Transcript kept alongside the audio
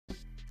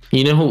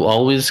You know who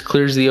always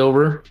clears the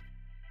over?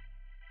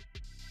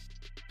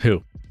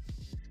 Who?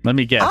 Let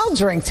me guess. I'll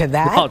drink to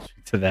that. I'll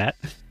drink to that.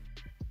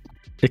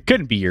 It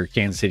couldn't be your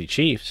Kansas City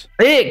Chiefs.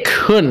 It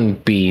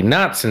couldn't be.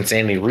 Not since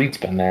Andy Reid's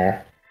been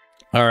there.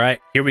 All right,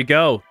 here we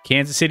go.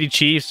 Kansas City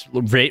Chiefs,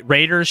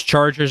 Raiders,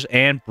 Chargers,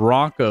 and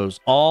Broncos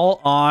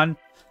all on.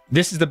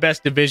 This is the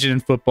best division in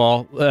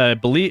football.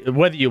 Believe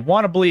whether you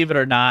want to believe it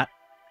or not,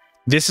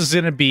 this is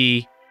going to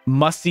be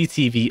must-see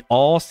TV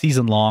all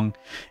season long,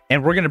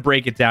 and we're going to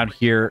break it down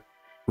here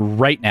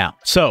right now.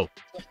 So,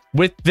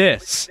 with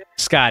this,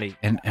 Scotty,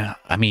 and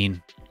I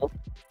mean,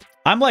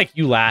 I'm like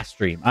you last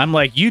stream. I'm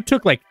like, you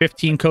took like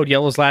 15 code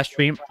yellows last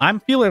stream.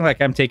 I'm feeling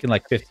like I'm taking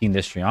like 15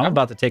 this stream. I'm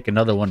about to take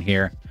another one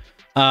here.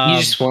 You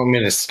just want me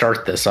to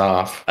start this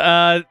off?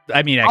 I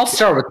mean, I'll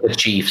start with the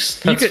Chiefs.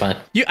 That's fine.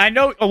 I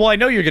know. Well, I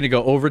know you're going to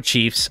go over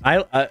Chiefs.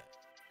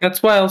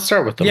 That's why I'll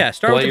start with them. Yeah,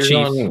 start with the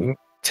Chiefs.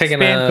 Taking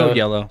Spam a code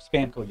yellow.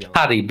 Spam code yellow.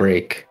 potty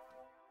break.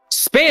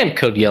 Spam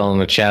code yellow in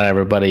the chat,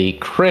 everybody.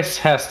 Chris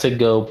has to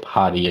go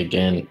potty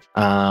again.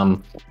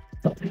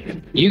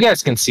 You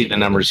guys can see the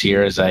numbers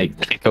here as I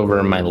kick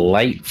over my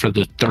light for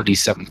the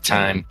 37th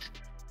time.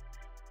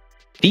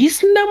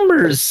 These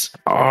numbers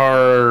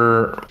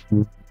are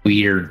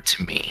weird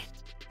to me.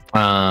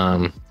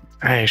 I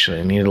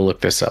need to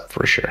look this up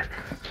for sure.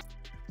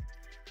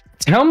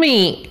 Tell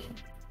me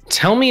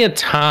a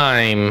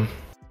time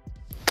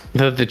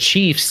that the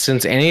Chiefs,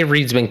 since Andy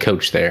Reid's been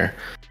coached there,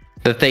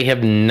 that they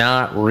have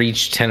not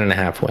reached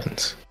 10.5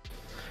 wins.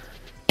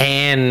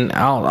 And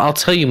I'll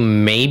tell you,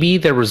 maybe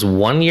there was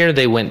one year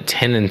they went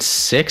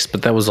 10-6,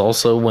 but that was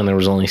also when there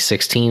was only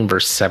 16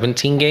 versus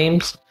 17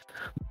 games.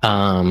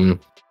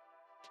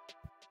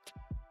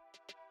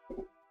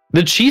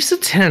 The Chiefs at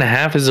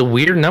 10.5 is a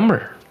weird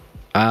number.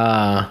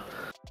 I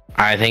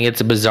think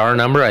it's a bizarre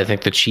number. I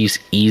think the Chiefs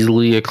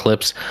easily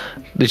eclipse.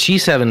 The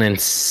Chiefs have an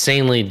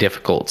insanely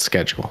difficult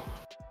schedule.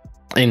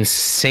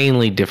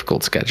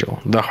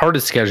 The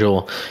hardest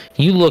schedule.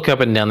 You look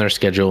up and down their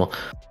schedule.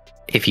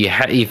 If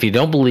you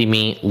don't believe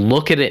me,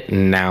 look at it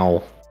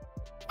now.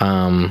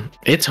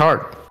 It's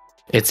hard.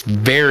 It's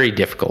very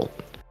difficult.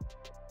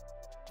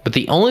 But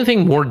the only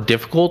thing more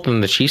difficult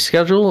than the Chiefs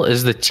schedule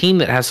is the team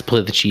that has to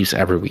play the Chiefs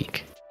every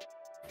week.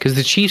 Because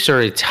the Chiefs are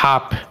a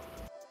top,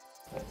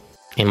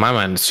 in my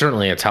mind,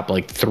 certainly a top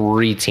like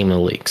 3 team in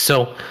the league.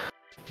 So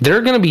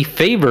they're going to be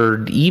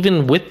favored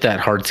even with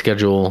that hard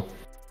schedule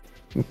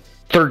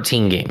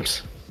 13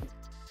 games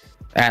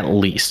at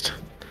least.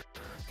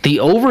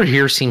 The over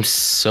here seems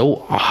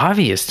so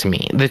obvious to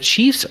me. The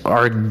Chiefs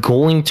are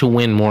going to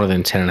win more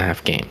than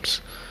 10.5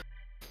 games.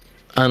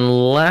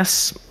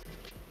 Unless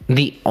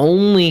the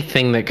only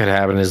thing that could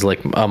happen is like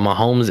a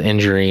Mahomes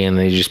injury and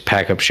they just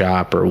pack up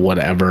shop or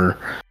whatever.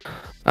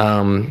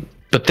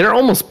 But they're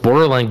almost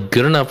borderline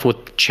good enough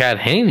with Chad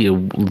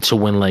Henne to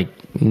win like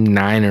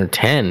 9 or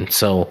 10.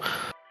 So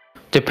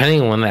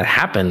depending on when that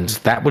happens,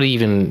 that would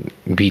even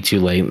be too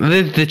late.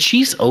 The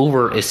Chiefs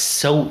over is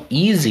so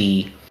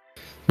easy,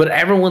 but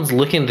everyone's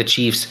looking at the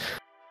Chiefs.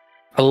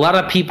 A lot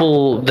of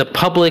people, the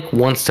public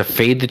wants to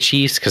fade the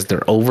Chiefs because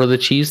they're over the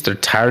Chiefs. They're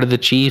tired of the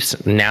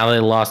Chiefs. Now they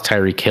lost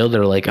Tyreek Hill.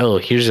 They're like, oh,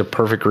 here's a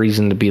perfect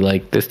reason to be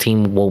like, this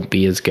team won't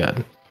be as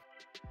good.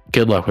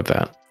 Good luck with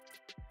that.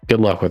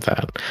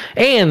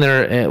 And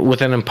they're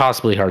with an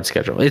impossibly hard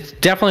schedule. It's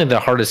definitely the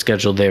hardest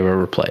schedule they've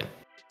ever played.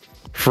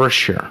 For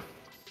sure.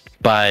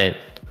 But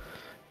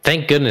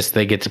thank goodness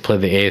they get to play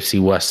the AFC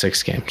West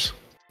 6 games.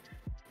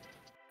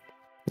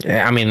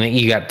 I mean,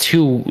 you got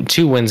two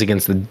wins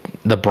against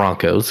the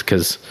Broncos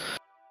because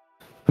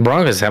the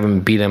Broncos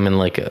haven't beat them in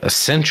like a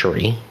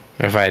century.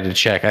 If I had to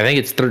check, I think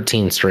it's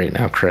 13 straight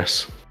now,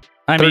 Chris.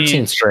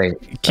 13 straight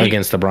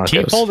against the Broncos.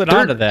 Keep holding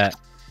on to that.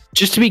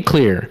 Just to be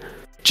clear,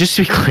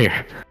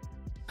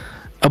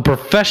 a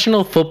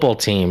professional football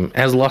team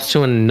has lost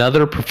to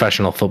another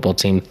professional football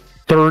team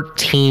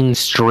 13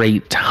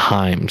 straight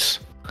times.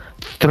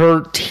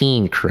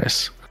 13,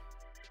 Chris.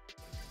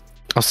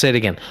 I'll say it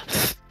again.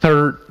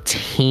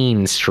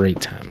 13 straight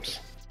times.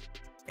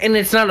 And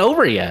it's not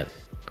over yet.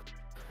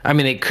 I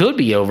mean, it could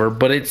be over,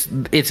 but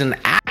it's an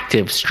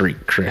active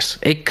streak, Chris.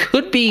 It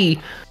could be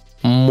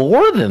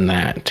more than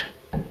that.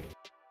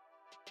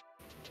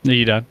 Are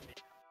you done?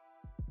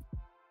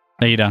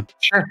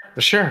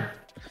 Sure.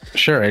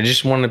 I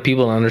just wanted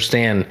people to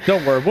understand.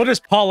 Don't worry. We'll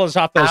just polish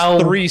off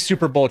those 3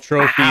 Super Bowl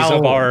trophies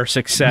of our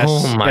success.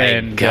 Oh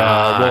my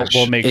god!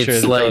 We'll make sure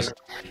it's like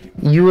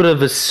you would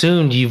have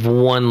assumed you've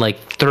won like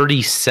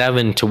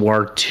 37 to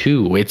our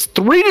 2. It's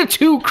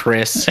 3-2,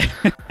 Chris.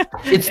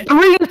 It's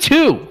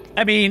 3-2.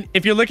 I mean,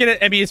 if you're looking at,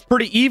 it's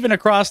pretty even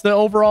across the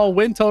overall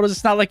win totals.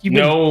 It's not like you've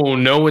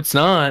been... No, it's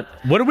not.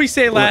 What did we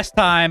say last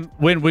time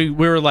when we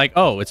were like,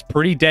 oh, it's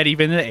pretty dead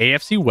even in the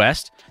AFC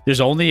West? There's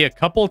only a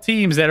couple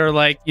teams that are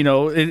like,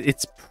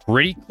 it's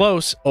pretty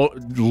close.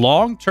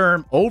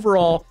 Long-term,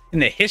 overall, in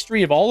the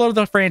history of all of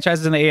the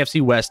franchises in the AFC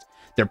West,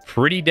 they're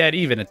pretty dead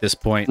even at this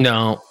point.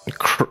 No,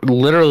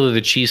 literally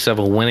the Chiefs have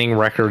a winning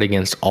record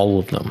against all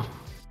of them.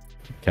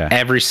 Okay.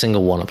 Every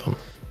single one of them.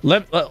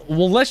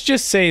 Let's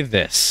just say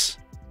this.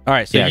 All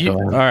right, so Yeah, go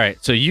ahead. all right,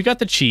 so you got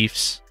the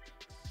Chiefs.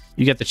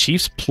 You got the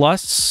Chiefs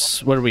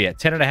plus, what are we at?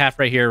 10.5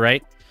 right here,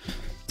 right?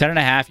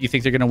 10.5. You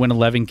think they're going to win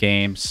 11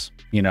 games?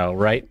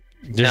 Right?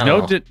 There's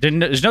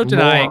there's no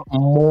denying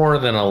more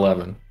than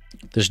 11.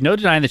 There's no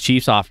denying the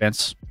Chiefs'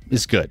 offense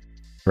is good,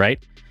 right?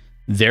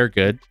 They're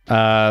good.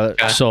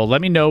 So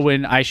let me know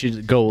when I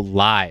should go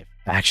live.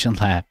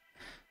 ActionLab.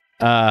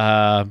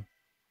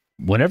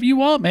 Whenever you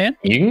want, man.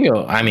 You can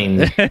go. I mean,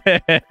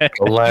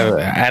 go live.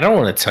 I don't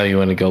want to tell you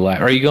when to go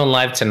live. Are you going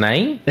live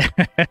tonight?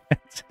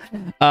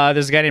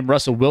 There's a guy named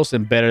Russell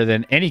Wilson, better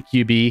than any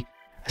QB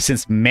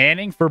since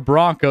Manning for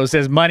Broncos,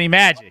 says Money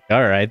Magic.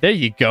 All right, there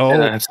you go.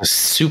 That's a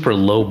super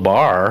low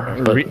bar,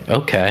 but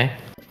okay.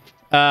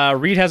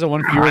 Reed has a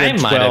one fewer than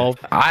 12.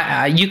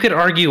 You could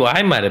argue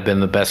I might have been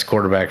the best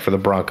quarterback for the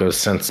Broncos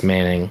since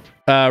Manning.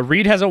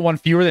 Reed has a one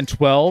fewer than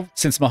 12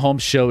 since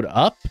Mahomes showed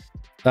up,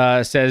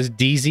 says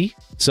DZ.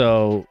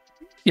 So,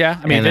 yeah.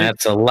 I mean, and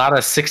that's a lot of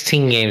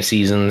 16-game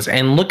seasons.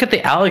 And look at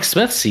the Alex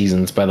Smith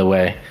seasons, by the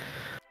way.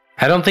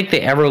 I don't think they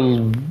ever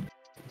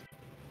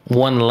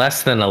won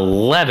less than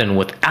 11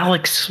 with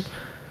Alex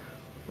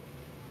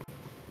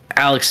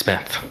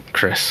Smith,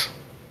 Chris.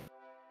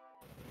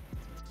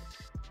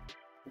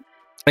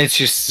 It's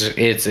just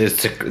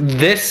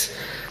this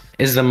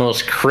is the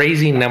most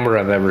crazy number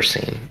I've ever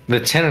seen. The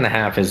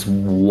 10.5 is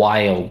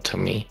wild to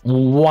me.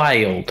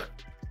 Wild.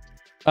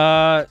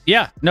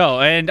 Yeah, no,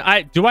 and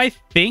I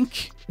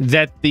think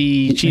that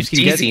the Chiefs can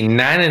get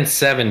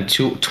 9-7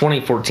 to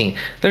 2014.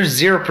 There's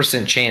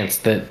 0% chance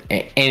that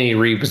Andy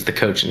Reid was the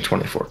coach in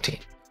 2014.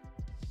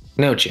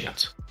 No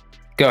chance.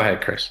 Go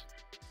ahead, Chris.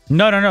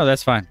 No,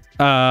 that's fine.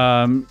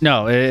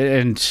 No,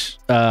 and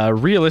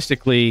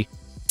realistically,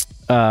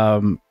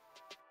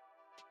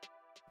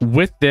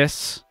 with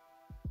this,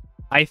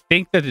 I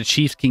think that the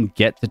Chiefs can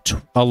get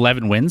the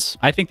 11 wins.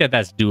 I think that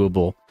that's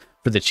doable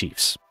for the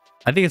Chiefs.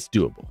 I think it's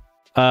doable.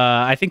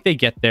 I think they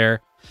get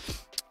there.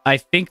 I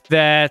think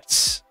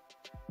that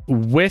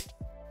with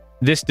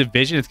this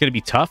division, it's going to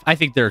be tough. I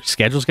think their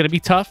schedule is going to be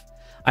tough.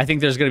 I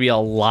think there's going to be a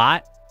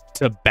lot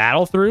to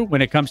battle through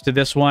when it comes to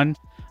this one.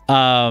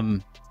 Patrick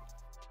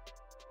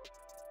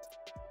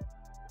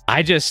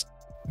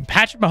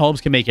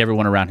Mahomes can make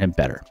everyone around him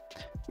better.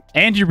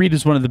 Andy Reid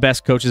is one of the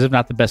best coaches, if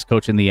not the best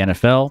coach in the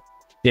NFL.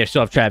 They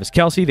still have Travis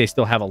Kelce. They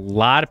still have a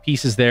lot of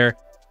pieces there.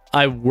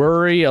 I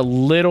worry a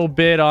little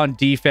bit on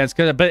defense,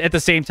 but at the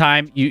same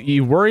time,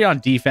 you worry on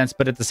defense,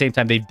 but at the same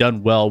time, they've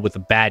done well with a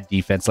bad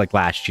defense like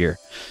last year.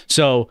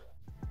 So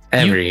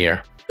every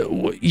year.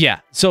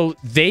 Yeah. So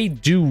they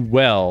do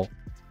well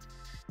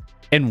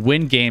and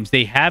win games.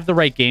 They have the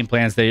right game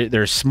plans.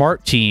 They're a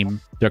smart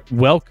team. They're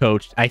well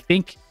coached. I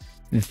think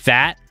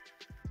that,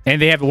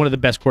 and they have one of the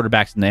best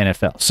quarterbacks in the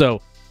NFL.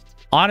 So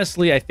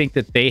honestly, I think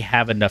that they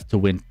have enough to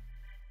win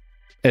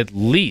at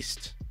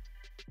least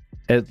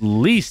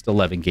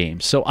 11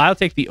 games. So I'll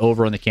take the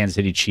over on the Kansas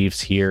City Chiefs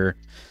here.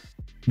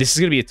 This is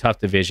going to be a tough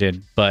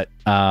division, but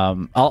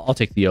I'll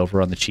take the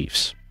over on the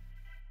Chiefs.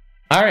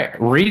 All right.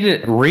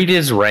 Reed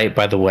is right,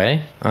 by the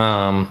way.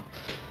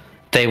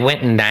 They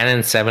went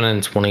 9-7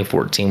 in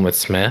 2014 with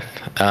Smith.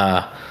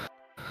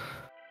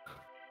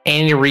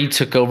 Andy Reid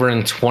took over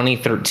in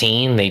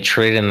 2013. They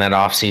traded in that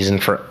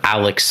offseason for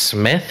Alex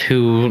Smith,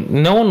 who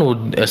no one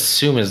would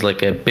assume is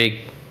like a big,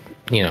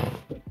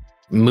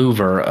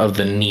 mover of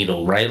the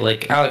needle, right?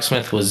 Like Alex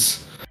Smith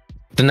was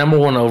the number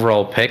one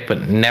overall pick,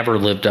 but never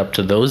lived up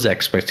to those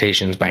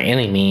expectations by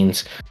any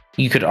means.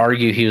 You could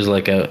argue he was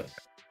like a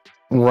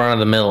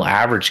run-of-the-mill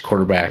average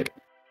quarterback.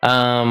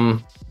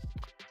 Andy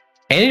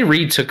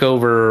Reid took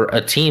over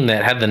a team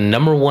that had the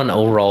number one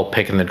overall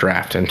pick in the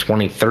draft in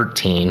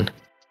 2013.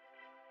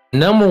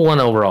 Number one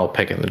overall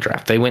pick in the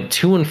draft. They went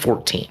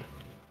 2-14.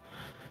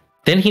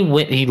 Then he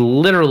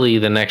literally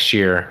the next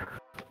year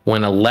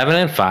went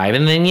 11-5,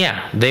 and then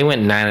they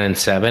went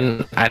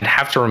 9-7. I'd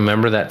have to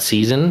remember that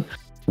season,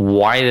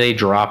 why they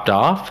dropped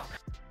off.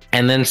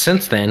 And then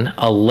since then,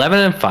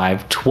 11-5,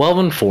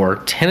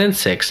 12-4,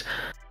 10-6,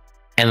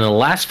 and the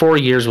last 4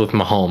 years with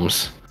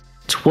Mahomes,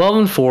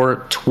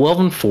 12-4,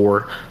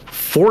 12-4,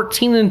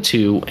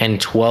 14-2,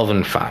 and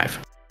 12-5.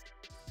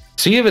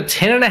 So you have a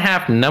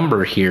 10.5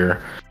 number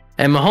here,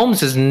 and Mahomes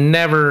has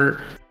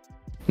never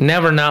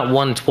not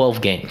won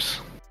 12 games.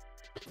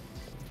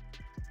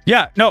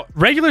 Yeah, no,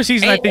 regular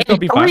season, I think they'll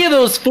be fine.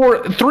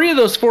 Three of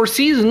those four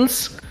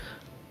seasons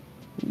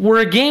were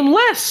a game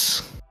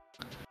less.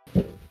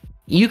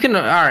 You can,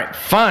 all right,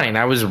 fine.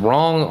 I was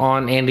wrong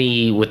on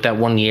Andy with that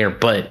 1 year,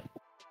 but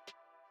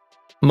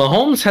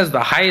Mahomes has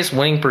the highest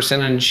winning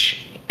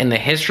percentage in the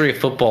history of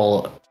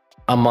football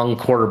among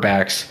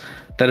quarterbacks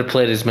that have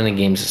played as many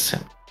games as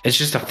him. It's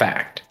just a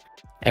fact.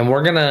 And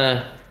we're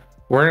gonna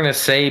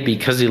say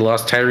because he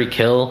lost Tyreek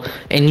Hill,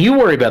 and you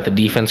worry about the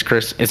defense,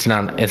 Chris. It's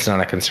not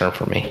a concern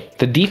for me.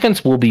 The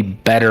defense will be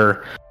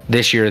better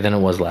this year than it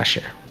was last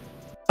year.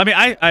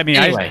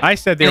 I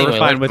said they were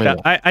fine with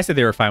that. I said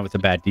they were fine with the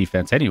bad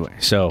defense anyway.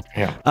 So,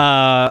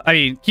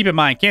 keep in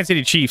mind, Kansas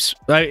City Chiefs,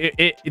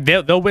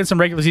 they'll win some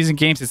regular season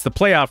games. It's the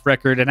playoff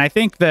record, and I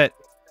think that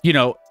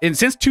and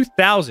since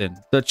 2000,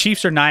 the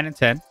Chiefs are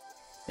 9-10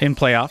 in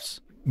playoffs.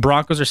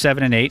 Broncos are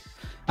 7-8.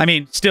 I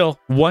mean, still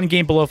one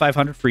game below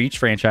 500 for each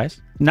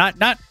franchise.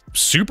 Not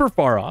super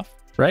far off,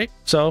 right?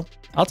 So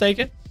I'll take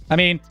it. I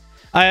mean,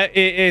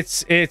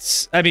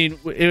 it's. I mean,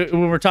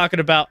 when we're talking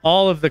about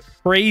all of the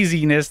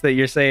craziness that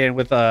you're saying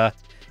with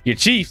your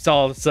Chiefs,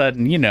 all of a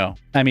sudden,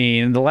 I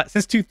mean,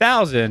 since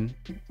 2000,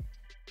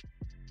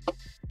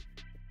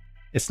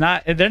 it's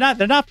not. They're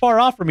not far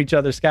off from each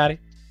other, Scotty.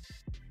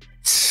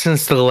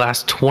 Since the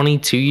last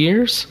 22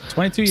 years.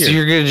 22 years.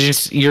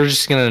 So you're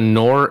just gonna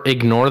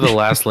ignore the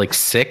last like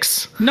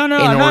 6. No,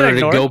 in order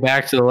to go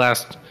back to the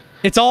last.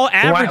 It's all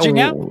averaging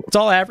out. It's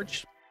all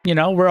average.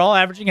 We're all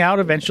averaging out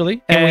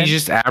eventually. And we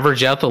just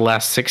average out the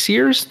last 6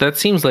 years? That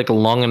seems like a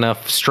long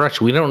enough stretch.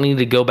 We don't need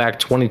to go back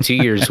 22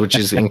 years, which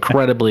is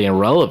incredibly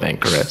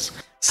irrelevant, Chris.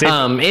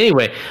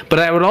 Anyway, but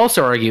I would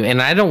also argue,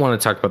 and I don't want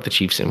to talk about the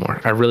Chiefs anymore.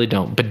 I really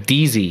don't. But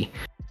DZ,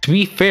 to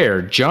be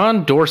fair,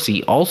 John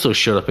Dorsey also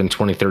showed up in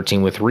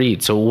 2013 with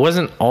Reid, so it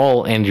wasn't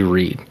all Andy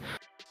Reid.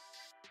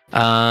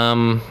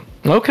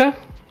 Okay.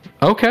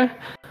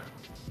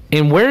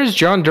 And what is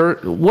John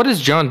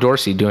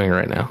Dorsey doing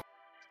right now?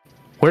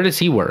 Where does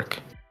he work?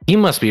 He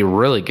must be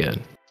really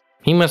good.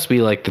 He must be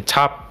like the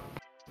top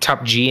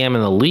GM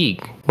in the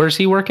league. Where's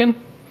he working?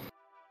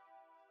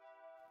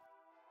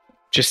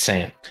 Just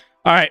saying.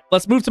 All right,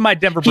 let's move to my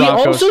Denver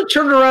Broncos. He also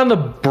turned around the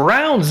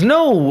Browns.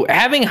 No,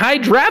 having high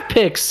draft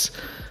picks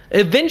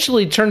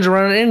eventually turns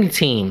around any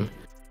team.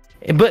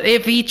 But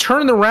if he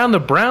turned around the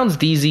Browns,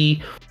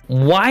 DZ,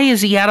 why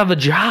is he out of a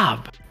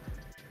job?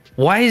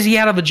 Why is he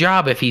out of a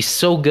job if he's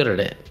so good at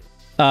it?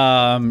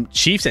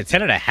 Chiefs at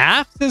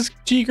 10.5, says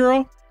G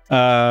Girl.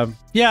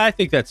 Yeah, I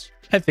think that's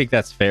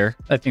fair.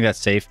 I think that's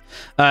safe.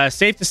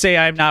 Safe to say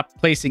I'm not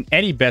placing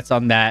any bets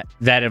on that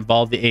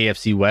involve the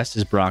AFC West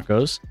as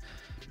Broncos.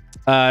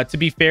 To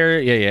be fair,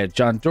 yeah,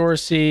 John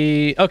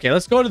Dorsey. Okay,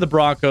 let's go to the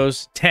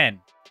Broncos. 10.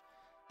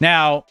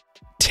 Now,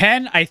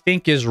 10 I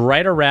think is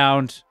right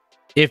around.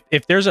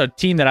 If there's a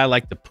team that I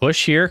like to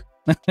push here,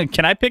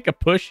 can I pick a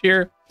push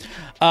here?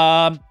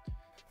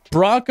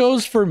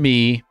 Broncos for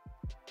me.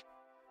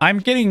 I'm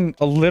getting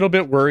a little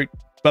bit worried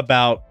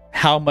about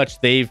how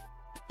much they've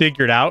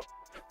figured out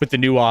with the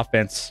new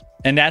offense.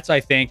 And that's,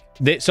 I think,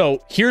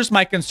 so here's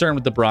my concern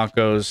with the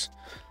Broncos.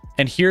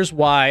 And here's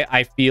why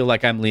I feel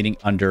like I'm leaning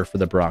under for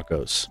the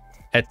Broncos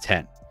at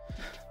 10.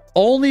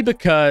 Only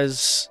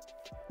because,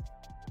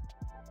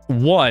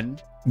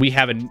 one,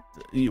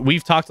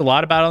 we've talked a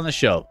lot about on the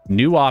show.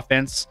 New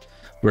offense.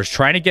 We're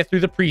trying to get through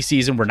the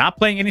preseason. We're not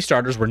playing any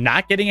starters. We're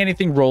not getting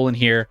anything rolling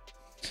here.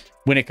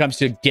 When it comes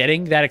to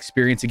getting that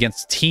experience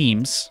against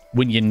teams,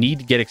 when you need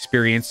to get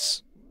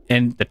experience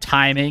and the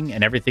timing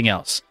and everything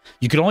else,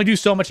 you can only do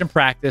so much in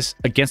practice.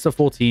 Against a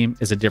full team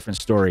is a different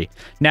story.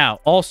 Now,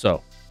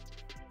 also,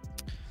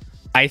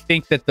 I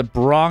think that the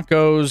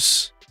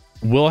Broncos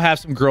will have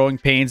some growing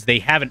pains. They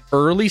have an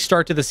early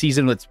start to the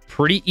season that's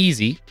pretty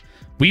easy.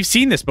 We've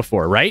seen this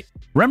before, right?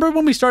 Remember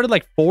when we started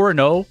like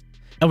 4-0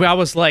 and I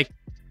was like,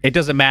 it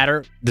doesn't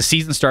matter. The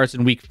season starts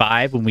in week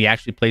 5 when we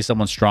actually play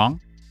someone strong.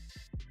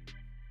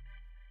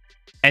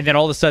 And then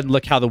all of a sudden,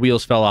 look how the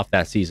wheels fell off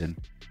that season.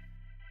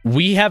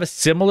 We have a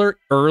similar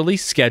early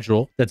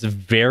schedule that's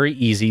very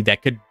easy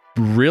that could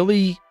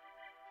really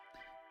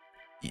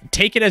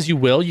take it as you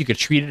will. You could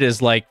treat it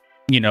as like,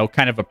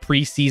 kind of a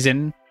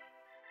preseason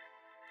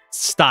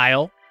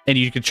style, and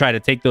you could try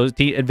to take those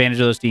advantage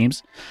of those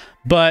teams.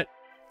 But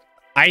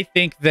I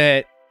think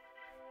that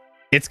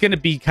it's going to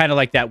be kind of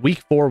like that week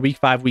 4, week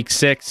 5, week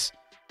 6,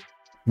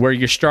 where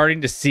you're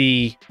starting to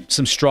see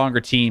some stronger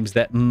teams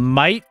that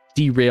might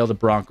derail the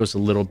Broncos a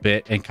little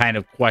bit and kind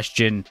of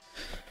question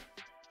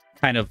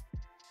kind of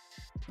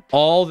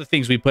all the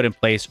things we put in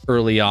place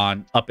early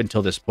on up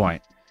until this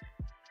point.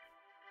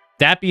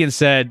 That being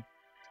said,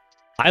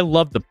 I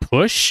love the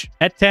push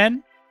at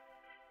 10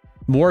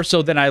 more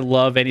so than I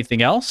love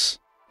anything else.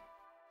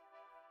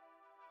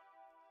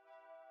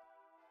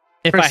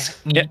 If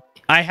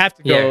I have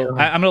to go,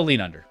 I'm going to lean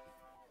under.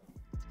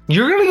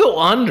 You're going to go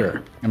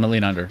under? I'm going to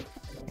lean under.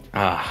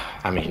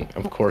 I mean,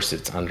 of course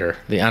it's under.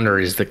 The under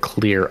is the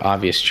clear,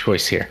 obvious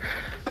choice here.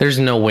 There's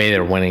no way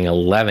they're winning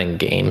 11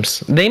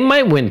 games. They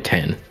might win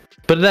 10,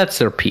 but that's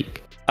their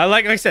peak.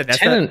 Like I said,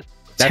 10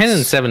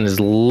 and 7 is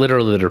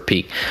literally their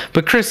peak.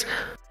 But Chris,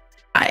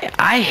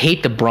 I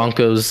hate the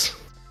Broncos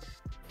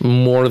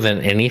more than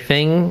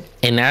anything.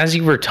 And as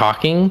you were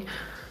talking,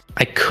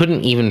 I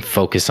couldn't even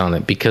focus on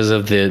it because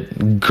of the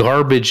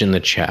garbage in the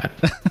chat.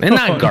 And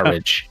not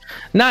garbage.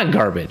 Not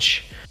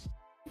garbage.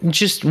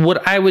 Just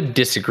what I would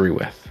disagree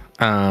with.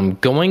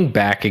 Going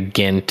back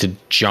again to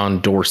John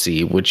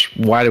Dorsey,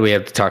 why do we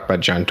have to talk about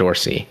John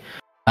Dorsey?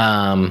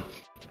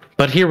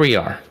 But here we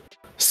are.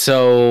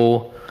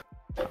 So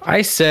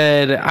I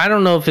said, I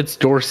don't know if it's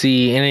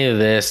Dorsey, any of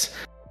this.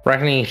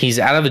 Reckoning he's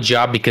out of a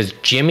job because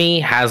Jimmy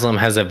Haslam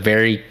has a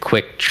very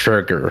quick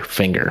trigger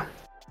finger.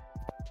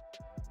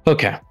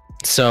 Okay.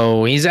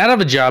 So he's out of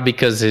a job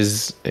because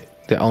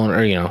the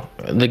owner,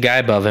 the guy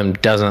above him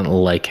doesn't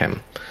like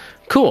him.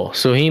 Cool.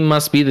 So he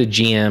must be the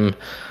GM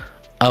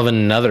of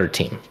another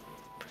team.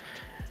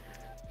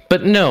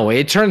 But no,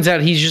 it turns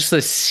out he's just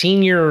a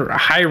senior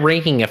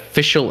high-ranking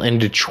official in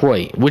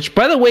Detroit, which,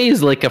 by the way,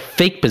 is like a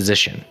fake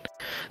position.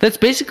 That's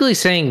basically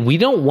saying we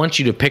don't want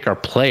you to pick our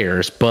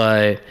players,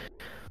 but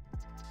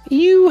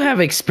you have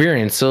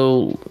experience,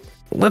 so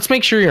let's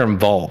make sure you're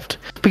involved.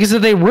 Because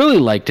if they really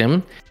liked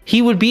him,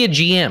 he would be a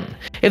GM.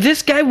 If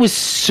this guy was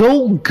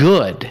so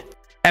good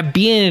at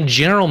being a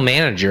general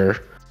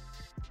manager,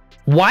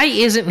 why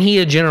isn't he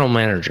a general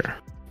manager?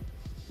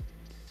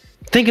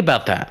 Think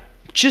about that.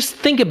 Just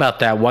think about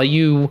that while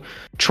you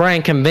try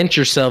and convince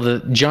yourself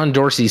that John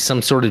Dorsey's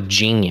some sort of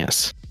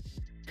genius.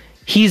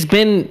 He's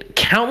been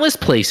countless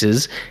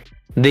places.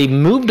 They've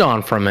moved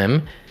on from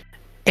him.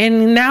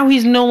 And now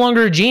he's no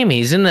longer a GM.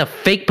 He's in a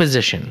fake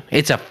position.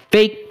 It's a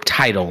fake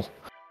title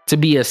to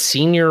be a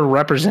senior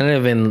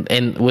representative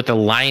in with the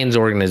Lions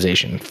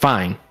organization.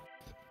 Fine.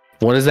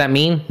 What does that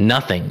mean?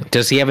 Nothing.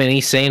 Does he have any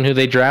say in who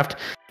they draft?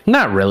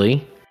 Not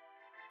really.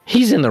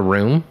 He's in the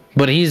room,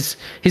 but he's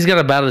got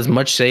about as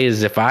much say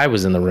as if I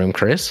was in the room,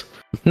 Chris.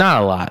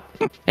 Not a lot.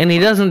 And he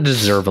doesn't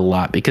deserve a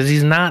lot because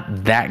he's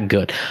not that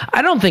good.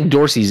 I don't think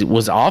Dorsey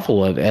was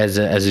awful as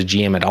a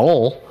GM at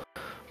all.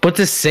 But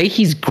to say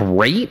he's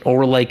great,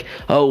 or like,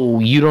 oh,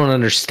 you don't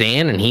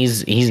understand, and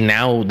he's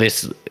now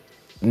this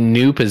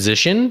new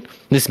position,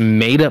 this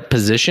made up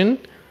position,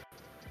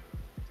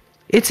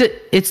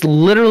 it's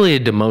literally a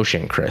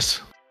demotion,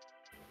 Chris.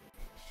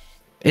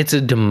 It's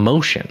a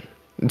demotion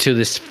to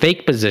this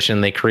fake position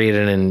they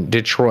created in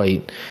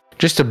Detroit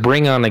just to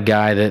bring on a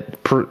guy that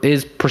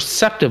is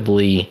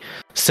perceptibly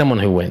someone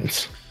who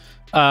wins.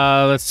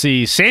 Let's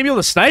see. Samuel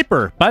the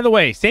Sniper. By the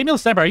way, Samuel the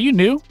Sniper, are you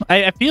new?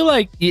 I feel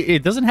like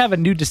it doesn't have a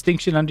new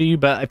distinction under you,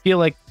 but I feel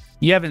like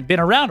you haven't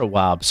been around a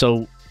while.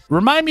 So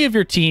remind me of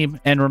your team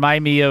and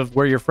remind me of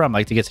where you're from. I'd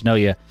like to get to know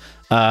you.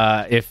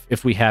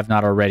 If we have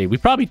not already, we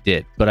probably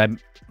did, but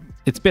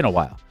it's been a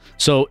while.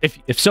 So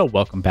if so,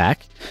 welcome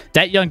back.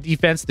 That young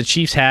defense the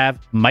Chiefs have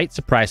might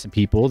surprise some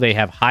people. They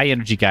have high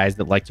energy guys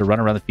that like to run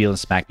around the field and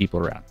smack people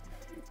around.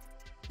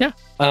 Yeah.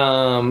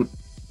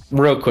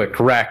 Real quick,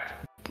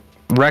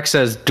 Rex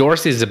says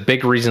Dorsey is a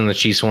big reason the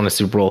Chiefs won a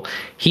Super Bowl.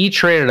 He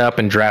traded up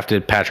and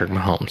drafted Patrick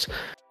Mahomes.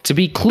 To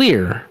be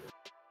clear,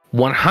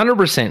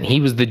 100% he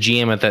was the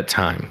GM at that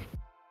time.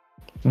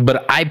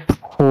 But I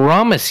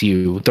promise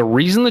you, the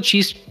reason the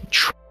Chiefs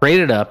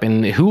traded up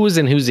and who was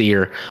in whose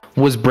ear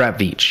was Brett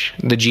Veach,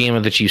 the GM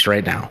of the Chiefs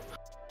right now.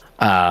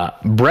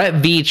 Brett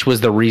Veach was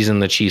the reason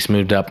the Chiefs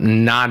moved up,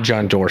 not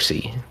John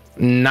Dorsey.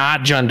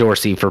 Not John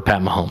Dorsey for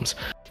Pat Mahomes.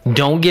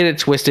 Don't get it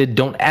twisted.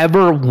 Don't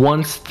ever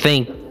once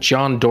think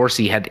John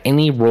Dorsey had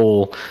any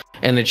role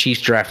in the Chiefs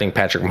drafting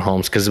Patrick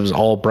Mahomes, because it was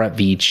all Brett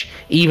Veach,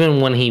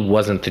 even when he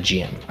wasn't the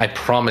GM. I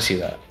promise you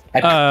that. I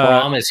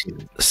promise you.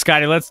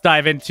 Scotty, let's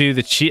dive into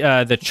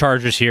the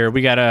Chargers here.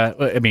 We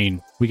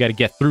gotta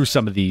get through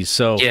some of these.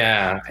 So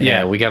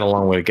yeah, we got a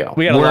long way to go.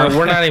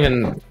 We're not even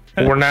in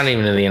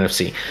the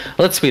NFC.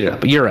 Let's speed it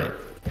up. You're right.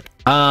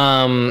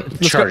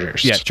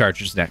 Chargers. Yeah,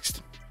 Chargers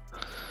next.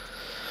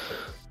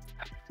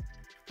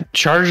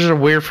 Chargers are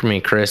weird for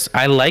me, Chris.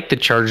 I like the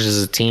Chargers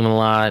as a team a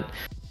lot.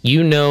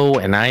 You know,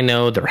 and I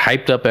know they're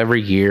hyped up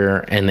every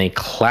year, and they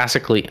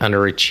classically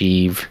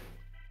underachieve.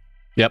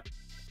 Yep.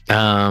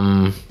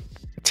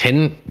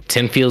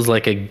 10 feels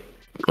like a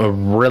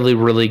really,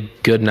 really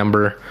good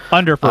number.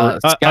 Under for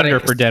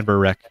Denver,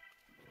 Rick.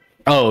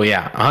 Oh,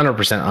 yeah.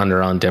 100%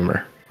 under on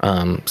Denver.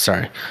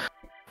 Sorry.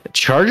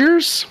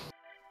 Chargers?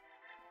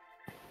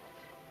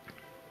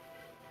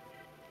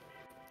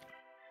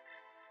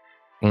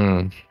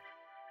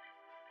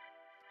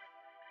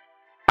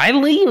 I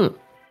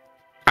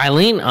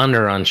lean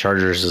under on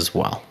Chargers as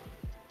well.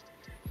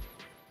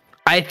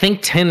 I think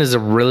 10 is a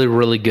really,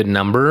 really good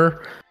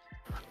number.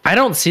 I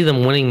don't see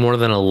them winning more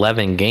than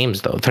 11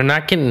 games, though. They're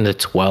not getting to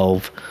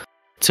 12.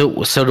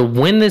 So to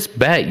win this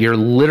bet, you're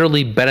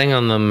literally betting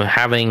on them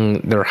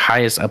having their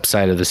highest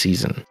upside of the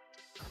season.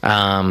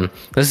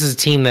 This is a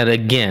team that,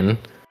 again,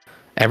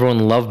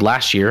 everyone loved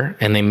last year,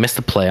 and they missed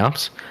the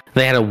playoffs.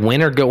 They had a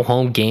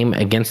win-or-go-home game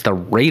against the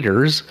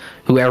Raiders,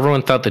 who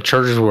everyone thought the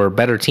Chargers were a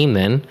better team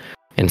than,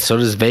 and so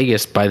does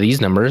Vegas by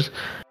these numbers.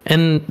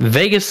 And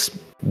Vegas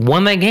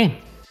won that game.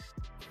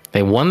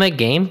 They won that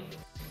game.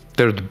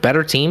 They're the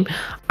better team.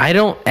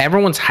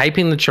 Everyone's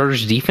hyping the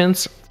Chargers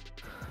defense.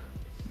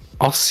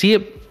 I'll see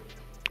it.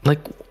 Like,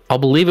 I'll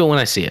believe it when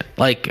I see it.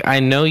 Like,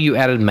 I know you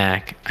added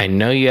Mac. I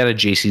know you added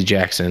JC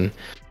Jackson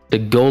to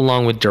go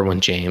along with Derwin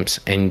James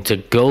and to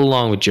go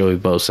along with Joey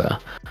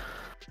Bosa.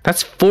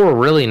 That's 4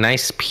 really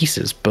nice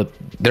pieces, but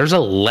there's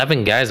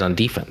 11 guys on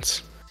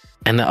defense.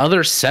 And the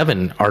other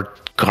 7 are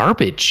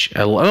garbage.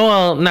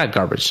 Well, not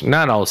garbage.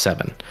 Not all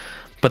 7.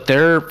 But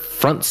their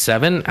front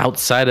 7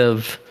 outside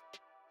of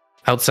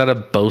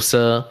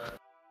Bosa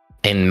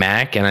and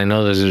Mac, and I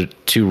know those are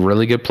 2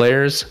 really good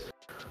players.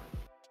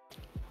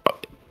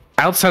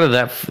 Outside of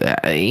that,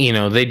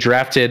 they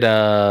drafted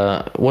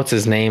what's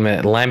his name,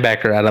 a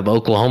linebacker out of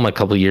Oklahoma a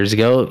couple years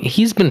ago.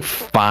 He's been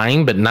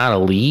fine, but not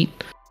elite.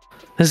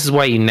 This is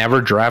why you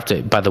never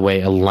drafted, by the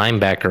way, a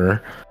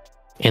linebacker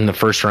in the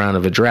first round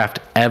of a draft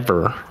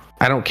ever.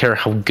 I don't care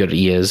how good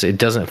he is. It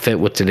doesn't fit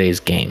with today's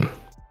game.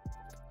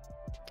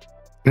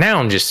 Now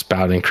I'm just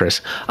spouting,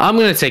 Chris. I'm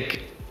gonna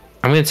take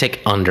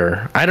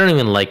under. I don't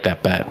even like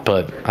that bet,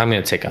 but I'm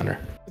gonna take under.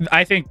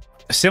 I think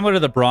similar to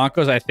the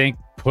Broncos, I think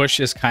push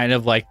is kind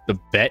of like the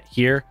bet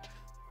here.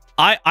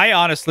 I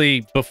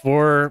honestly,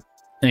 before,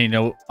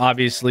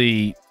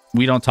 obviously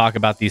we don't talk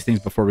about these things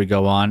before we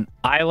go on.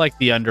 I like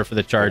the under for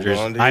the Chargers.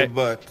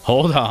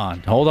 Hold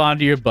on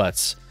to your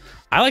butts.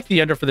 I like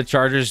the under for the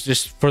Chargers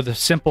just for the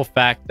simple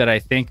fact that I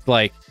think,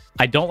 like,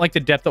 I don't like the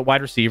depth at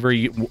wide receiver.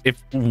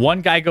 If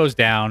one guy goes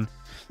down,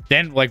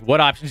 then, like,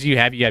 what options do you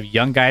have? You have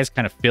young guys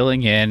kind of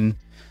filling in.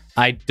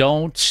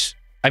 Eckler's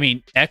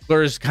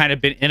kind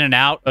of been in and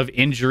out of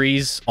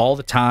injuries all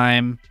the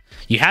time.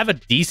 You have a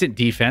decent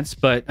defense,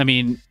 but,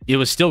 it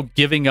was still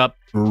giving up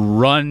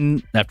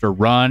run after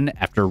run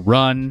after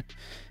run.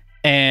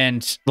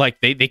 And, like,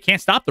 they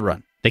can't stop the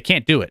run. They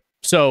can't do it.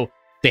 So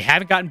they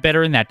haven't gotten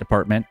better in that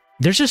department.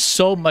 There's just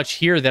so much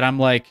here that I'm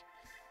like,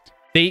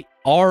 they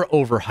are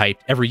overhyped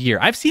every year.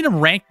 I've seen them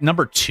ranked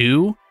number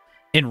 2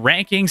 in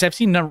rankings. I've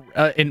seen them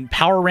in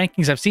power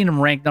rankings. I've seen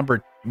them ranked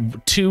number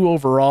 2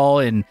 overall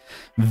in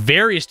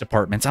various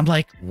departments. I'm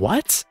like,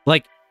 what?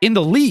 Like, in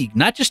the league,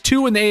 not just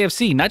 2 in the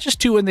AFC, not just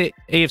 2 in the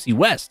AFC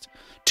West,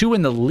 2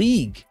 in the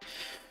league.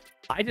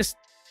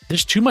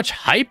 There's too much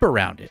hype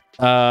around it.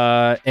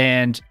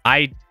 And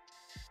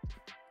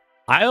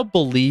I'll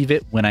believe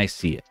it when I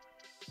see it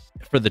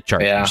for the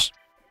Chargers. Yeah.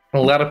 A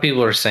lot of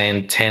people are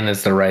saying 10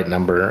 is the right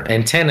number,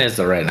 and 10 is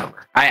the right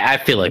number. I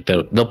feel like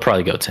they'll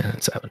probably go 10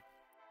 and 7.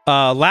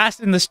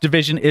 Last in this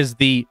division is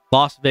the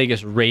Las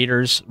Vegas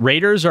Raiders.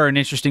 Raiders are an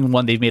interesting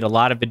one. They've made a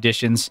lot of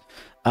additions,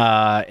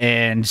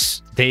 and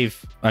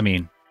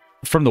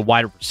from the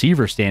wide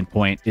receiver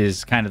standpoint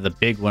is kind of the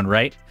big one,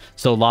 right?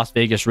 So Las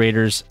Vegas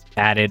Raiders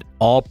added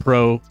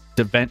All-Pro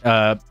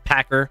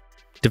Packer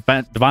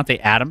Devontae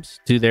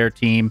Adams to their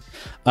team.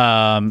 We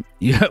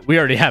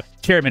already have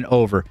Chairman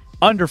over.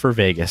 Under for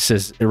Vegas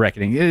is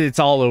reckoning. It's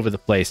all over the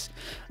place.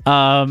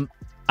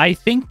 I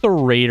think the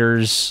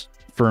Raiders,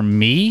 for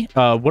me,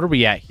 what are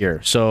we at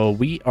here? So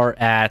we are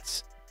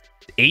at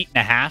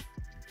 8.5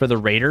 for the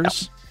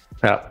Raiders.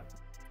 Yeah.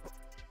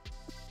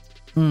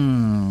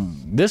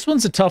 This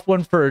one's a tough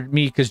one for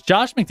me because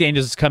Josh McDaniels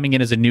is coming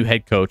in as a new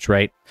head coach,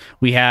 right?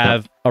 We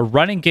have a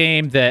running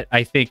game that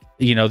I think,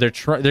 they're going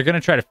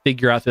to try to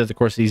figure out throughout the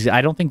course of the season.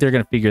 I don't think they're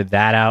going to figure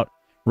that out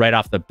right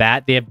off the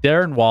bat. They have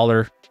Darren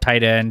Waller,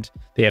 tight end.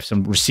 They have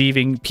some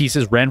receiving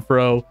pieces,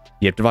 Renfro.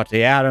 You have Devontae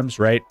Adams,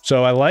 right?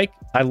 So I like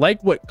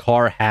what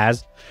Carr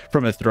has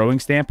from a throwing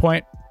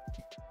standpoint.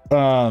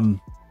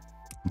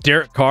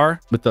 Derek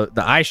Carr with the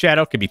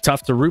eyeshadow could be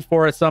tough to root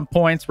for at some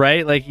points,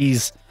 right? Like,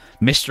 he's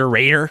Mr.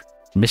 Raider,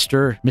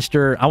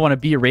 Mr. I want to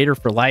be a Raider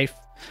for life.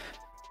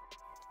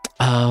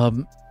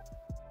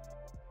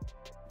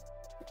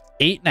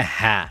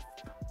 8.5.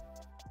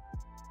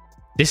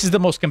 This is the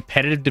most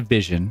competitive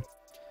division.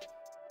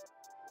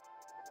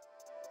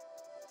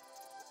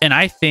 And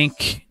I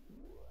think,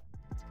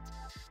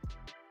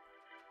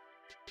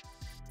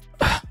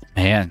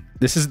 man,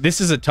 this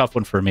is a tough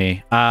one for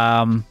me.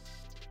 I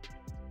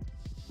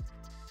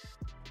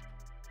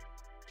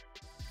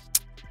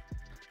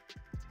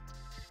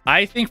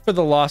think for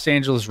the Los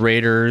Angeles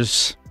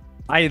Raiders,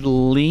 I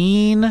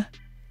lean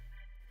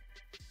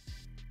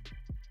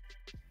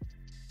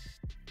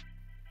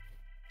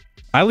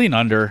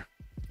under.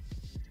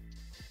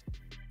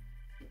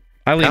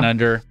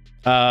 Under.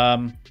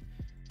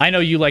 I know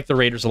you like the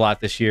Raiders a lot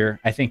this year.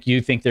 I think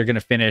you think they're going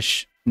to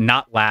finish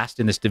not last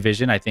in this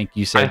division. I think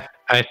you said.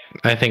 I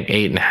think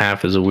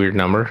 8.5 is a weird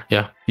number.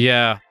 Yeah.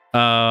 Yeah.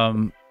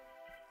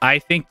 I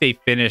think they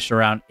finish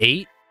around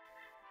 8.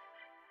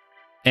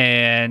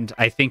 And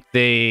I think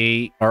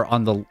they are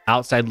on the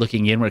outside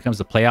looking in when it comes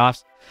to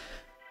playoffs.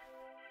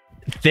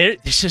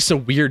 It's just a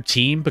weird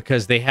team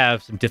because they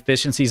have some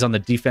deficiencies on the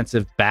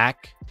defensive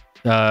back,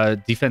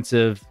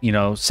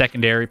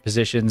 secondary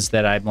positions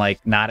that I'm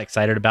like not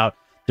excited about.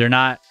 They're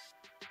not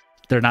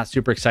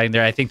super exciting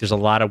there. I think there's a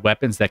lot of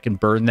weapons that can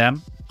burn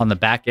them on the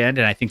back end,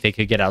 and I think they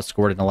could get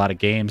outscored in a lot of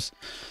games.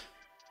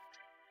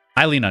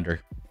 I lean under.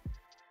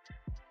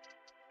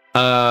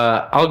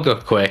 I'll go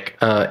quick.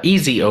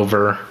 Easy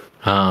over.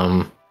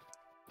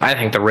 I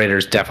think the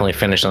Raiders definitely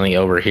finished on the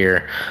over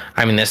here.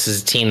 I mean, this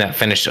is a team that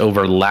finished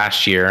over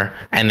last year,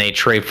 and they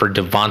trade for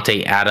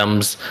Devontae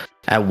Adams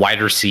at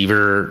wide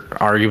receiver,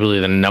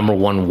 arguably the number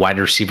 1 wide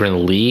receiver in the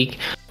league.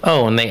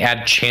 Oh, and they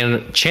add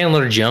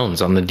Chandler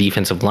Jones on the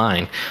defensive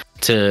line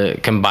to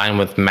combine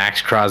with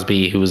Max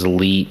Crosby, who was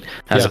elite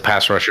as a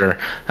pass rusher.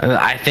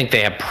 I think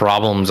they have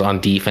problems on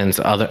defense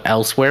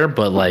elsewhere,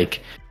 but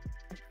like,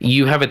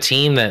 you have a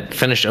team that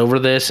finished over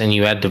this, and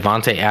you had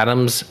Devontae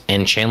Adams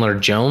and Chandler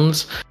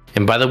Jones.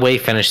 And by the way,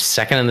 finished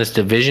second in this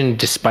division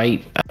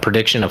despite a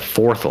prediction of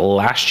 4th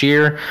last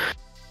year.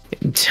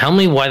 Tell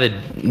me why the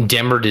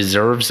Denver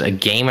deserves a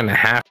game and a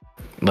half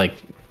like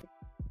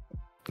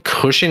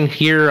cushion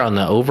here on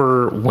the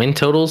over win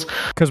totals.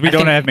 Because we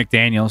don't have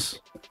McDaniels.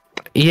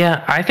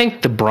 Yeah, I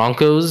think the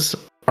Broncos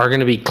are going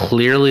to be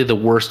clearly the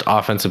worst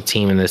offensive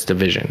team in this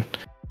division.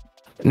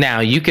 Now,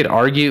 you could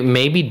argue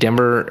maybe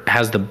Denver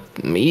has the...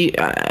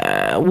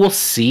 we'll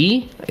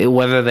see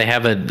whether they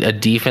have a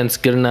defense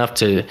good enough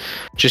to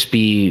just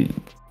be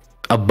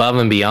above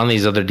and beyond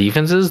these other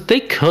defenses. They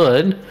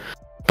could,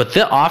 but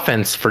the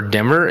offense for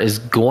Denver is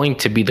going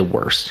to be the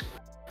worst.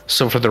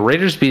 So for the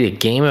Raiders to be a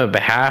game and a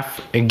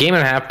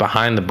half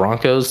behind the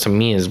Broncos, to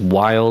me is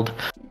wild.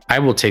 I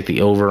will take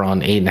the over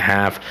on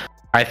 8.5.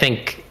 I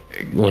think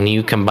when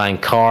you combine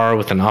Carr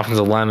with an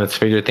offensive line that's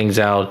figured things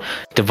out,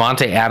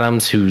 Devontae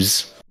Adams,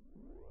 who's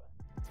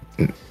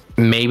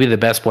maybe the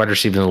best wide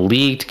receiver in the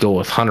league, to go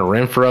with Hunter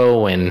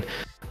Renfrow and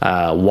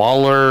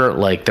Waller,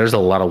 like there's a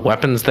lot of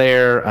weapons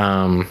there.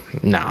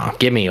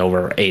 Give me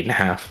over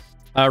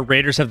 8.5.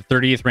 Raiders have the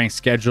 30th ranked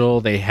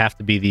schedule. They have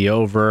to be the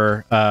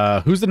over.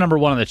 Who's the number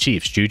one on the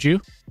Chiefs? Juju?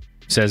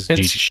 Says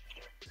Juju.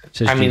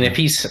 I mean, if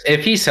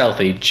he's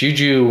healthy,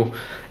 Juju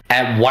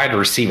at wide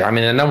receiver. I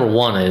mean, the number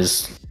one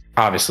is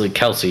obviously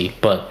Kelsey,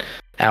 but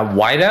at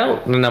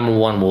wideout, the number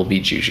one will be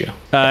Juju.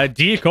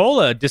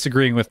 Diacola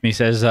disagreeing with me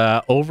says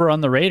over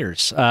on the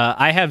Raiders.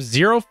 I have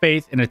zero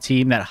faith in a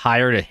team that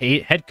hired a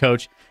head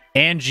coach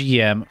and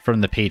GM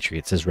from the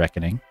Patriots, is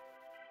reckoning.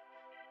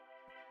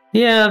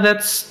 Yeah,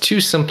 that's too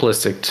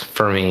simplistic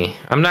for me.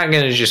 I'm not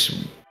going to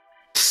just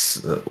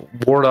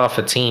ward off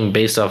a team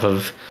based off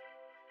of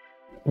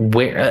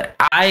where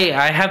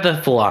I have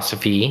the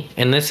philosophy,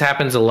 and this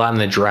happens a lot in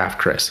the draft,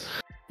 Chris,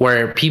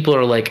 where people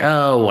are like,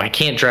 oh, I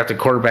can't draft a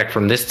quarterback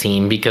from this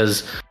team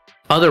because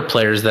other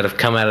players that have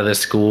come out of this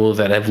school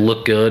that have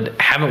looked good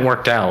haven't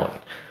worked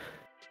out.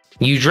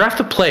 You draft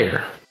a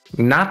player,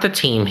 not the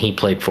team he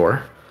played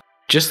for,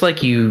 just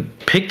like you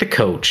pick the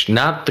coach,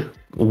 not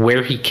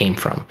where he came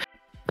from.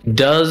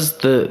 Does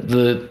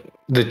the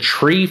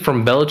tree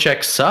from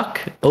Belichick suck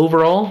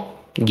overall?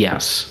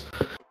 Yes.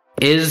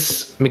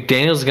 Is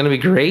McDaniels going to be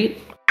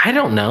great? I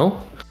don't know.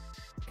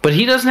 But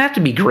he doesn't have to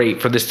be great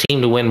for this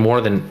team to win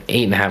more than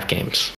 8.5 games.